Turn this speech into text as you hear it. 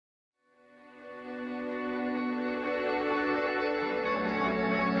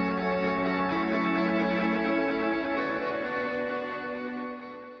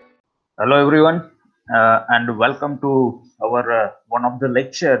Hello everyone, and welcome to our one of the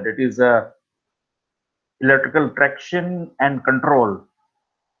lecture, that is electrical traction and control.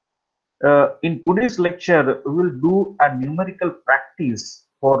 In today's lecture, we will do a numerical practice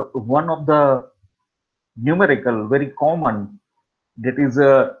for one of the numerical very common, that is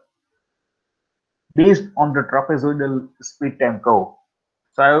based on the trapezoidal speed time curve.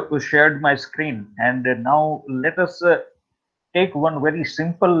 So I shared my screen, and now let us take one very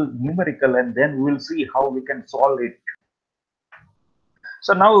simple numerical, and then we will see how we can solve it.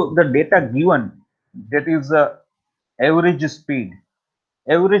 So now the data given, that is average speed.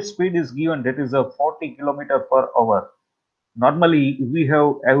 Average speed is given, that is a 40 kilometer per hour. Normally we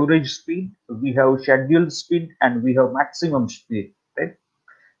have average speed, we have scheduled speed, and we have maximum speed, right?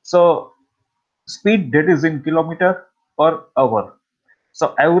 So speed, that is in kilometer per hour.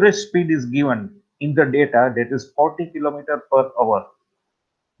 So average speed is given in the data, that is 40 kilometer per hour.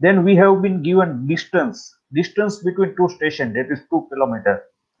 Then we have been given distance between two stations, that is 2 kilometer,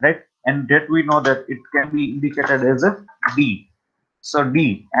 right? And that we know that it can be indicated as a D. So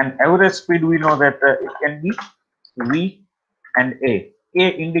D, and average speed we know that it can be V and A. A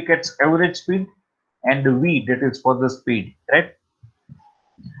indicates average speed, and V, that is for the speed, right?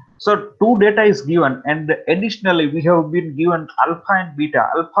 So two data is given, and additionally we have been given alpha and beta.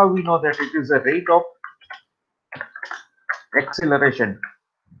 Alpha we know that it is a rate of acceleration,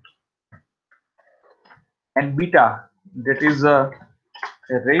 and beta, that is a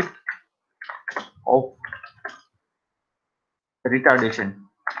rate of retardation.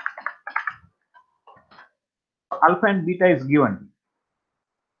 Alpha and beta is given,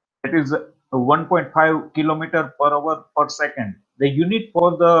 that is 1.5 kilometer per hour per second. The unit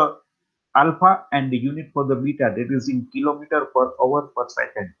for the alpha and the unit for the beta, that is in kilometer per hour per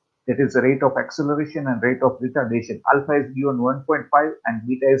second. That is the rate of acceleration and rate of retardation. Alpha is given 1.5 and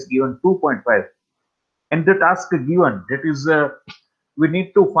beta is given 2.5. And the task given, that is we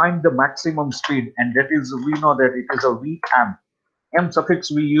need to find the maximum speed, and that is, we know that it is a Vm. M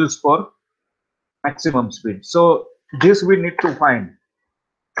suffix we use for maximum speed. So this we need to find,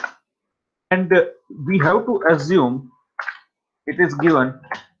 and we have to assume it is given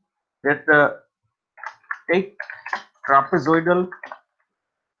that take trapezoidal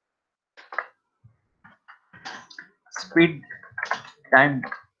speed time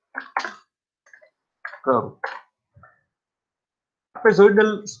curve.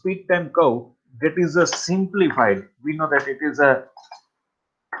 Trapezoidal speed time curve, that is a simplified. We know that it is a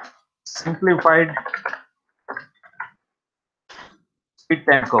simplified speed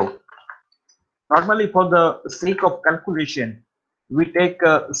time curve. Normally, for the sake of calculation, we take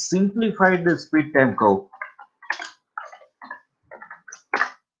a simplified speed time curve.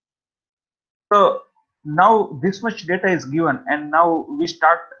 So now this much data is given, and now we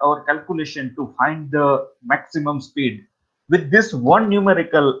start our calculation to find the maximum speed. With this one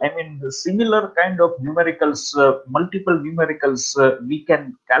numerical, I mean the similar kind of numericals, multiple numericals we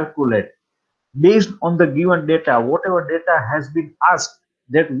can calculate based on the given data. Whatever data has been asked,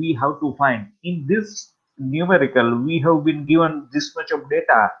 that we have to find. In this numerical, we have been given this much of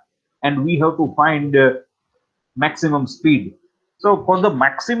data, and we have to find maximum speed. So for the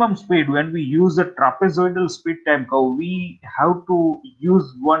maximum speed, when we use the trapezoidal speed time curve, we have to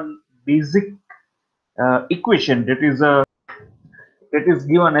use one basic equation, that is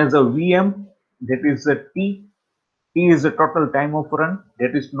given as a Vm, that is a T. T is the total time of run,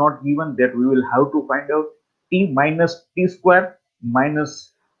 that is not given, that we will have to find out. T minus T square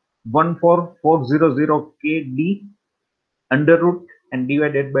minus 14400 kd under root and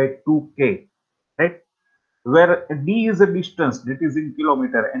divided by 2k, right? Where d is a distance, that is in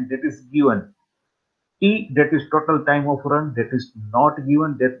kilometer, and that is given. T, that is total time of run, that is not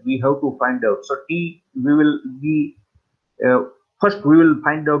given, that we have to find out. So T, we will be first we will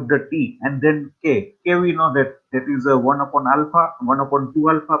find out the T, and then K. K we know that that is a 1 upon alpha, 1 upon 2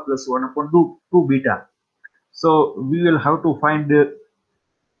 alpha plus 1 upon 2 beta. So we will have to find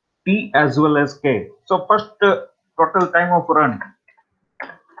T as well as K. So first total time of run,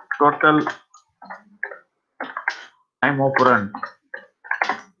 total time of run,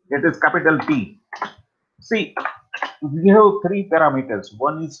 that is capital T. See, we have three parameters.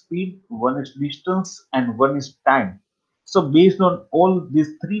 One is speed, one is distance, and one is time. So based on all these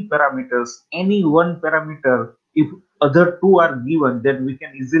three parameters, any one parameter, if other two are given, then we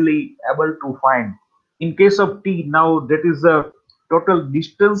can easily able to find. In case of T, now that is the total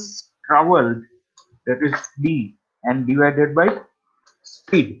distance traveled, that is D, and divided by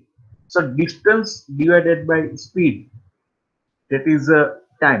speed. So distance divided by speed, that is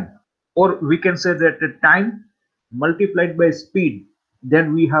time. Or we can say that the time multiplied by speed,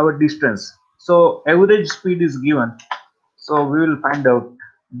 then we have a distance. So average speed is given. So we will find out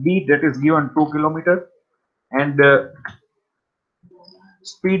d, that is given 2 kilometer, and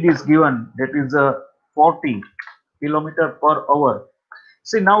speed is given, that is 40 kilometer per hour.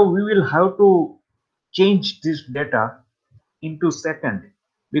 See, now we will have to change this data into second,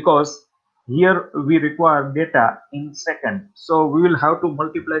 because here we require data in second. So we will have to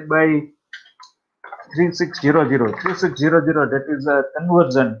multiply by 3600. 3600, that is a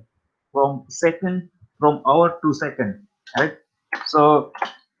conversion from second, from hour to second, right? So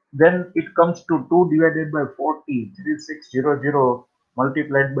then it comes to 2 divided by 40. 3600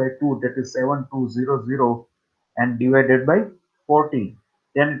 multiplied by 2, that is 7200, and divided by 40,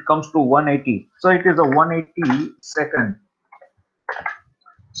 then it comes to 180. So it is a 180 second.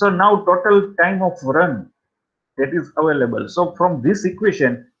 So now total time of run that is available. So from this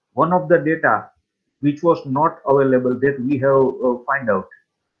equation, one of the data which was not available, that we have find out.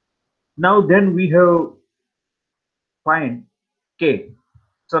 Now then we have find k.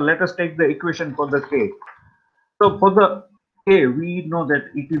 So let us take the equation for the k. So for the k, we know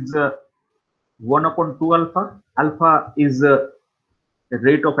that it is 1 upon 2 alpha. Alpha is the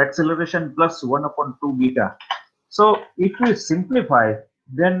rate of acceleration plus 1 upon 2 beta. So if we simplify,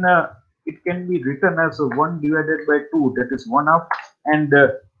 then it can be written as 1 divided by 2, that is 1 half, and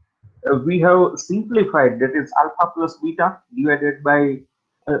we have simplified, that is alpha plus beta divided by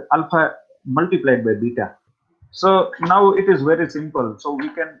alpha multiplied by beta. So now it is very simple. So we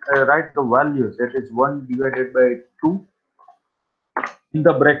can write the values, that is 1 divided by 2. In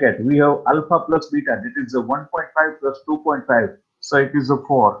the bracket, we have alpha plus beta, that is a 1.5 plus 2.5. So it is a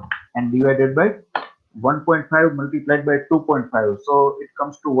 4, and divided by 1.5 multiplied by 2.5. So it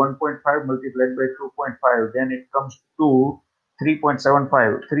comes to 1.5 multiplied by 2.5. Then it comes to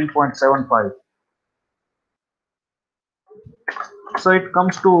 3.75. 3.75. So it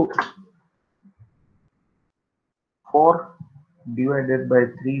comes to 4 divided by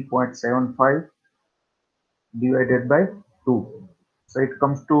 3.75 divided by 2. So it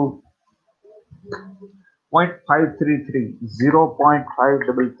comes to 0.533,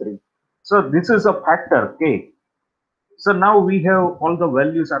 0.533. So this is a factor k. So now we have all the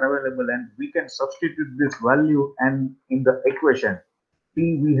values are available, and we can substitute this value and in the equation.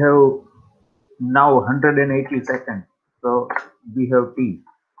 T, we have now 180 seconds. So we have t.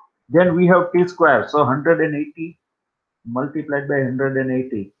 Then we have t square. So 180 multiplied by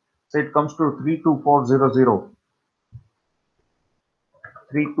 180. So it comes to 32400.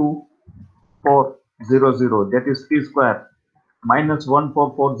 32400. That is t square minus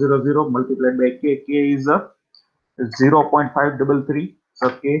 14400 multiplied by k. K is a 0.533. So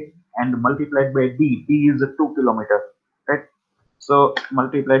k, and multiplied by d. D is a 2 kilometer. Right. So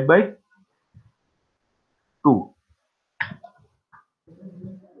multiplied by 2.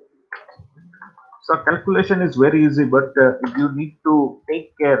 So calculation is very easy, but you need to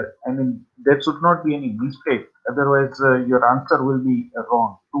take care. I mean, there should not be any mistake. Otherwise, your answer will be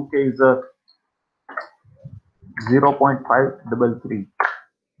wrong. 2k is a 0.533,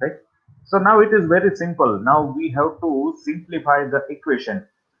 right? So now it is very simple. Now we have to simplify the equation.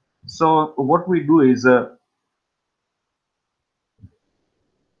 So what we do is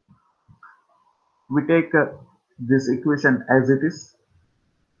we take this equation as it is.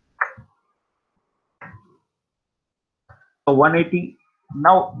 So 180.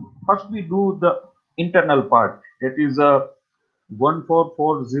 Now first we do the internal part. That is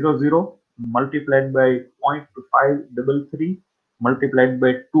 14400 multiplied by 0.533 multiplied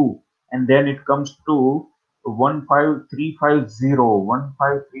by 2, and then it comes to 15350.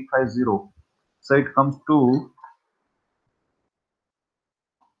 15350. So it comes to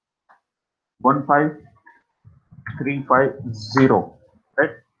 15350,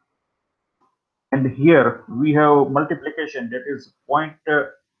 right? And here we have multiplication, that is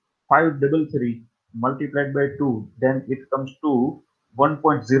 0.533 multiplied by 2, then it comes to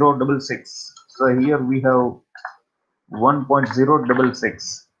 1.066. So here we have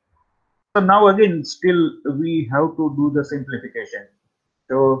 1.066. So now again, still we have to do the simplification.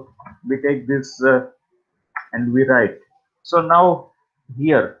 So we take this and we write. So now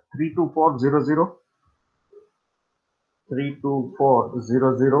here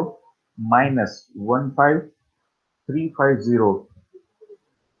 32400 minus 15350.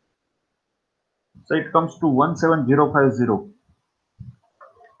 So it comes to 17050.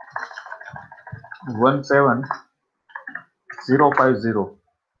 17050,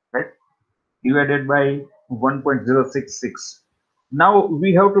 right? Divided by 1.066. Now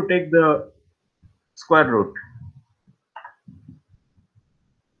we have to take the square root.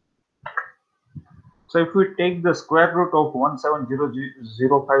 So if we take the square root of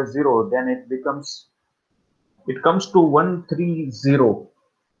 170050, then it comes to 130.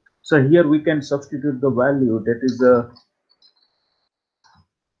 So here we can substitute the value, that is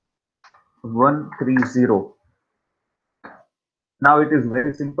 130. Now it is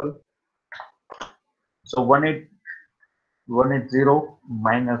very simple. So 180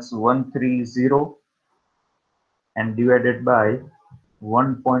 minus 130 and divided by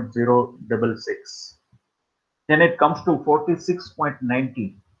 1.066. Then it comes to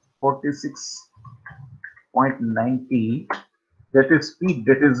 46.90. 46.90, that is speed,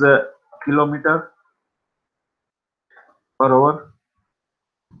 that is a kilometer per hour.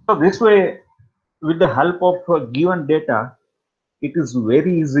 So this way, with the help of given data, it is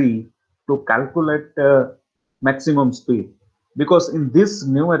very easy to calculate maximum speed, because in this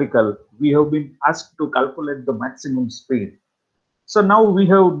numerical we have been asked to calculate the maximum speed. So now we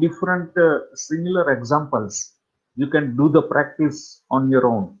have different similar examples. You can do the practice on your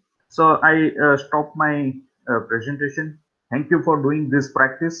own. So I stop my presentation. Thank you for doing this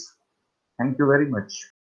practice. Thank you very much.